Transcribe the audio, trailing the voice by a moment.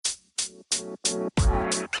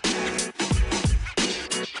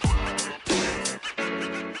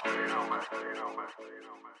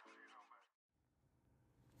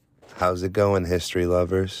How's it going, history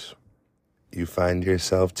lovers? You find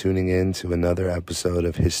yourself tuning in to another episode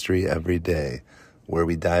of History Every Day, where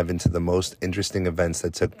we dive into the most interesting events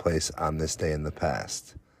that took place on this day in the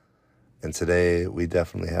past. And today, we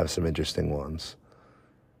definitely have some interesting ones.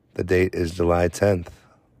 The date is July 10th.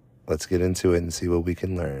 Let's get into it and see what we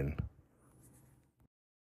can learn.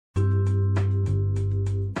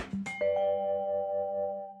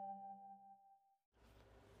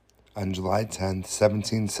 On July 10,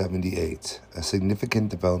 1778, a significant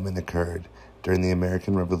development occurred during the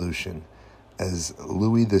American Revolution as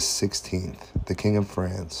Louis XVI, the King of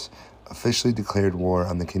France, officially declared war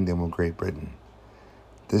on the Kingdom of Great Britain.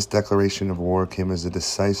 This declaration of war came as a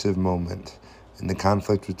decisive moment in the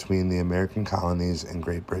conflict between the American colonies and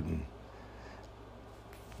Great Britain,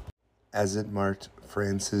 as it marked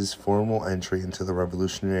France's formal entry into the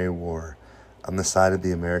Revolutionary War on the side of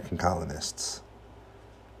the American colonists.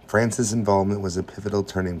 France's involvement was a pivotal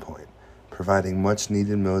turning point, providing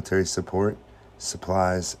much-needed military support,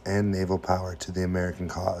 supplies, and naval power to the American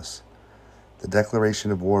cause. The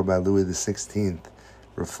declaration of war by Louis XVI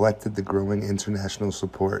reflected the growing international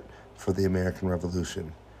support for the American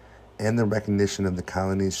Revolution and the recognition of the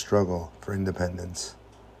colonies' struggle for independence.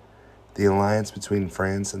 The alliance between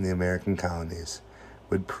France and the American colonies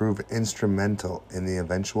would prove instrumental in the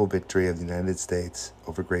eventual victory of the United States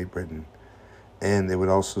over Great Britain, and it would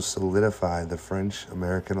also solidify the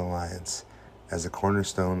French-American alliance as a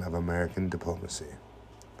cornerstone of American diplomacy.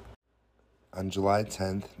 On July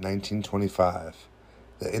 10, 1925,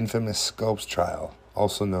 the infamous Scopes trial,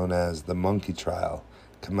 also known as the Monkey Trial,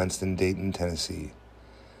 commenced in Dayton, Tennessee.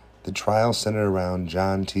 The trial centered around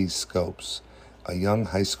John T. Scopes, a young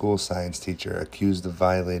high school science teacher accused of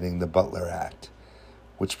violating the Butler Act,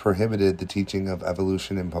 which prohibited the teaching of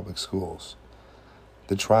evolution in public schools.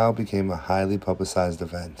 The trial became a highly publicized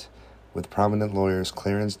event, with prominent lawyers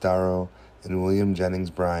Clarence Darrow and William Jennings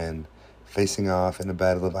Bryan facing off in a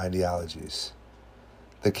battle of ideologies.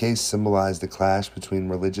 The case symbolized a clash between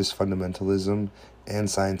religious fundamentalism and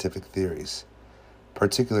scientific theories,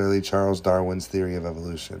 particularly Charles Darwin's theory of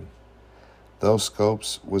evolution. Though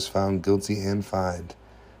Scopes was found guilty and fined,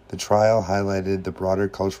 the trial highlighted the broader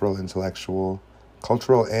cultural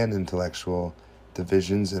and intellectual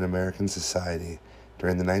divisions in American society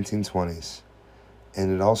during the 1920s,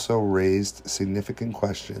 and it also raised significant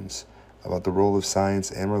questions about the role of science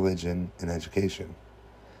and religion in education.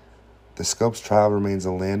 The Scopes trial remains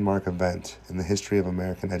a landmark event in the history of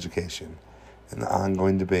American education and the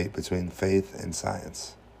ongoing debate between faith and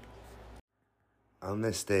science. On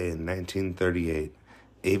this day in 1938,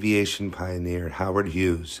 aviation pioneer Howard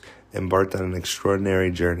Hughes embarked on an extraordinary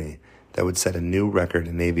journey that would set a new record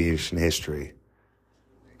in aviation history.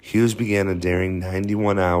 Hughes began a daring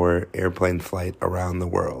 91-hour airplane flight around the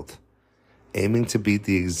world, aiming to beat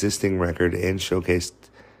the existing record and showcase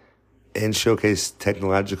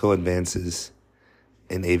technological advances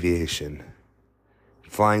in aviation.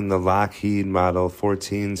 Flying the Lockheed Model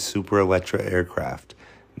 14 Super Electra aircraft,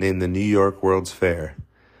 named the New York World's Fair,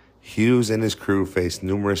 Hughes and his crew faced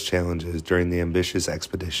numerous challenges during the ambitious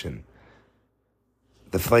expedition.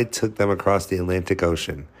 The flight took them across the Atlantic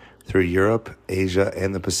Ocean, through Europe, Asia,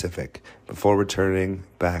 and the Pacific, before returning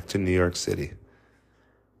back to New York City.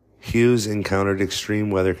 Hughes encountered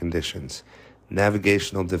extreme weather conditions,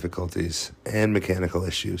 navigational difficulties, and mechanical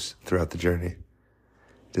issues throughout the journey.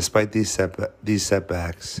 Despite these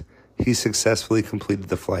setbacks, he successfully completed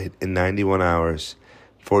the flight in 91 hours,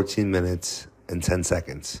 14 minutes, and 10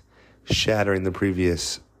 seconds, shattering the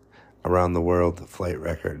previous around-the-world flight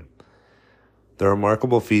record. The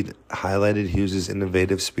remarkable feat highlighted Hughes'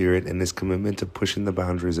 innovative spirit and his commitment to pushing the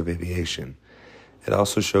boundaries of aviation. It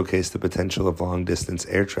also showcased the potential of long-distance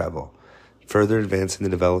air travel, further advancing the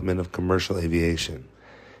development of commercial aviation.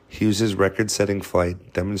 Hughes' record-setting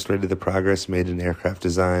flight demonstrated the progress made in aircraft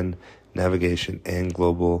design, navigation, and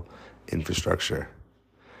global infrastructure.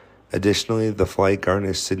 Additionally, the flight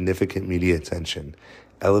garnished significant media attention,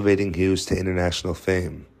 elevating Hughes to international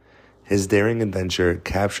fame. His daring adventure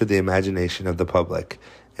captured the imagination of the public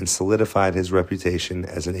and solidified his reputation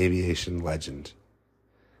as an aviation legend.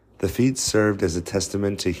 The feat served as a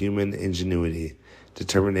testament to human ingenuity,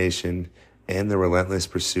 determination, and the relentless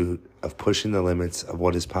pursuit of pushing the limits of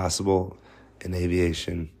what is possible in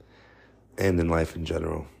aviation and in life in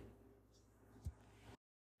general.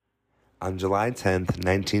 On July 10,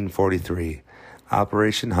 1943,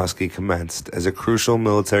 Operation Husky commenced as a crucial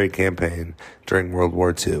military campaign during World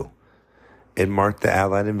War II. It marked the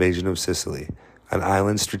Allied invasion of Sicily, an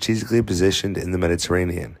island strategically positioned in the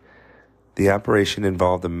Mediterranean. The operation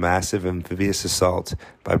involved a massive amphibious assault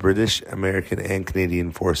by British, American, and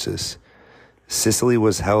Canadian forces. Sicily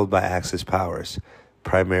was held by Axis powers,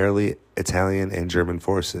 primarily Italian and German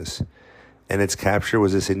forces, and its capture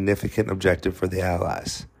was a significant objective for the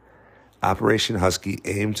Allies. Operation Husky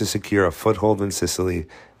aimed to secure a foothold in Sicily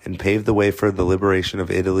and pave the way for the liberation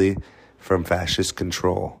of Italy from fascist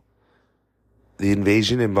control. The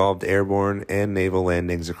invasion involved airborne and naval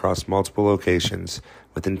landings across multiple locations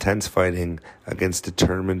with intense fighting against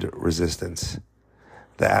determined resistance.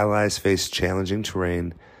 The Allies faced challenging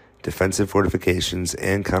terrain, defensive fortifications,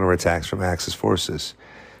 and counterattacks from Axis forces.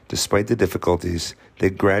 Despite the difficulties, they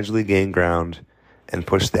gradually gained ground and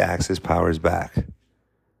pushed the Axis powers back.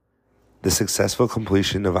 The successful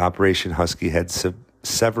completion of Operation Husky had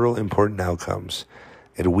several important outcomes.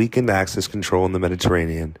 It weakened Axis control in the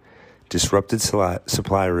Mediterranean, disrupted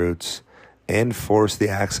supply routes, and forced the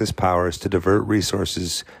Axis powers to divert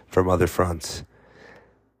resources from other fronts.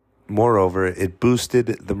 Moreover, it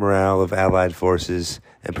boosted the morale of Allied forces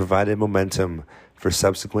and provided momentum for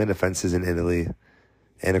subsequent offensives in Italy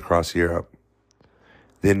and across Europe.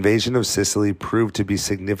 The invasion of Sicily proved to be a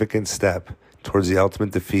significant step towards the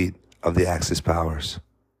ultimate defeat of the Axis powers.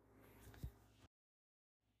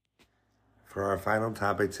 For our final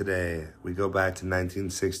topic today, we go back to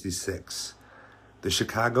 1966, the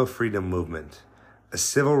Chicago Freedom Movement, a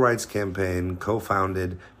civil rights campaign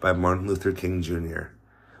co-founded by Martin Luther King Jr.,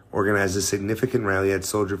 organized a significant rally at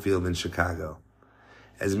Soldier Field in Chicago.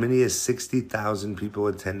 As many as 60,000 people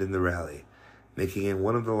attended the rally, making it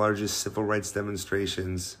one of the largest civil rights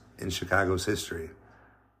demonstrations in Chicago's history.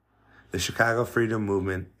 The Chicago Freedom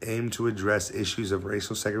Movement aimed to address issues of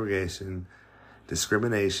racial segregation,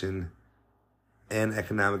 discrimination, and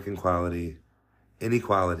economic inequality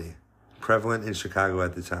prevalent in Chicago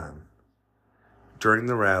at the time. During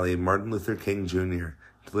the rally, Martin Luther King Jr.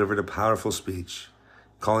 delivered a powerful speech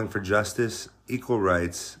calling for justice, equal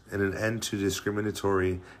rights, and an end to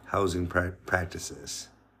discriminatory housing practices.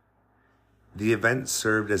 The event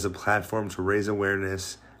served as a platform to raise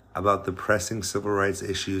awareness about the pressing civil rights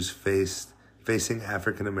issues facing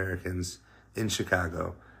African Americans in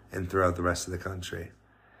Chicago and throughout the rest of the country,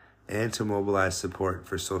 and to mobilize support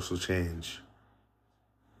for social change.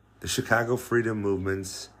 The Chicago Freedom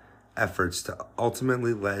Movement's efforts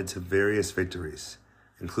ultimately led to various victories,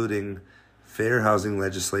 including fair housing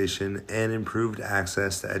legislation and improved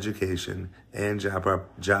access to education and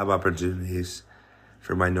job opportunities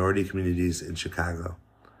for minority communities in Chicago.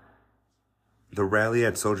 The rally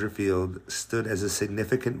at Soldier Field stood as a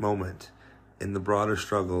significant moment in the broader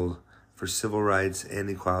struggle for civil rights and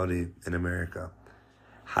equality in America,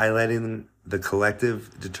 highlighting the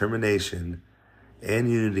collective determination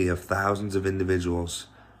and unity of thousands of individuals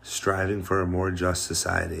striving for a more just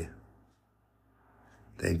society.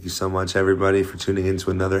 Thank you so much, everybody, for tuning in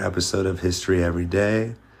to another episode of History Every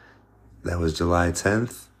Day. That was July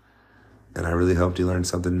 10th, and I really hope you learned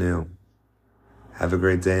something new. Have a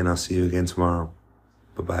great day, and I'll see you again tomorrow.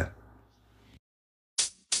 Bye-bye.